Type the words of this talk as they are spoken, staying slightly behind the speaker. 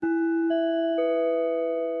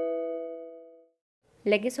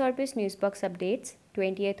Legis Orbis Newsbox Updates,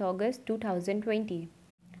 20th August 2020.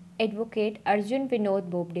 Advocate Arjun Vinod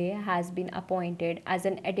Bobde has been appointed as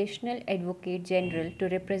an additional Advocate General to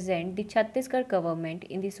represent the Chhattisgarh government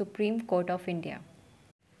in the Supreme Court of India.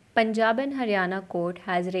 Punjab and Haryana Court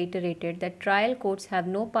has reiterated that trial courts have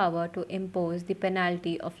no power to impose the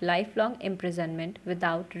penalty of lifelong imprisonment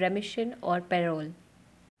without remission or parole.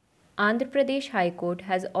 Andhra Pradesh High Court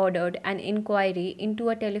has ordered an inquiry into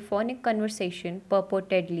a telephonic conversation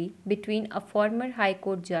purportedly between a former High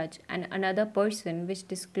Court judge and another person which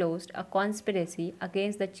disclosed a conspiracy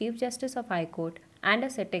against the Chief Justice of High Court and a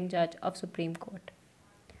sitting judge of Supreme Court.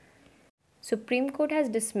 Supreme Court has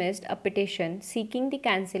dismissed a petition seeking the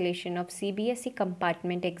cancellation of CBSE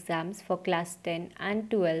compartment exams for class 10 and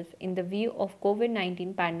 12 in the view of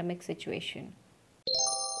COVID-19 pandemic situation.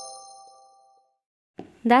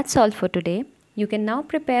 That's all for today. You can now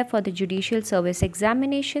prepare for the Judicial Service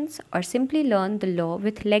examinations or simply learn the law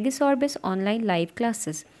with Legis Orbis online live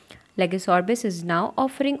classes. Legis Orbis is now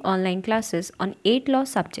offering online classes on 8 law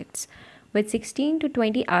subjects. With 16 to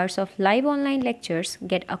 20 hours of live online lectures,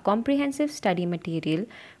 get a comprehensive study material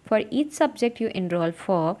for each subject you enroll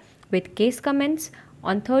for with case comments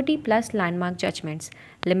on 30 plus landmark judgments.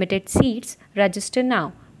 Limited seats. Register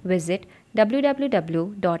now. Visit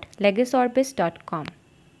www.legisorbis.com.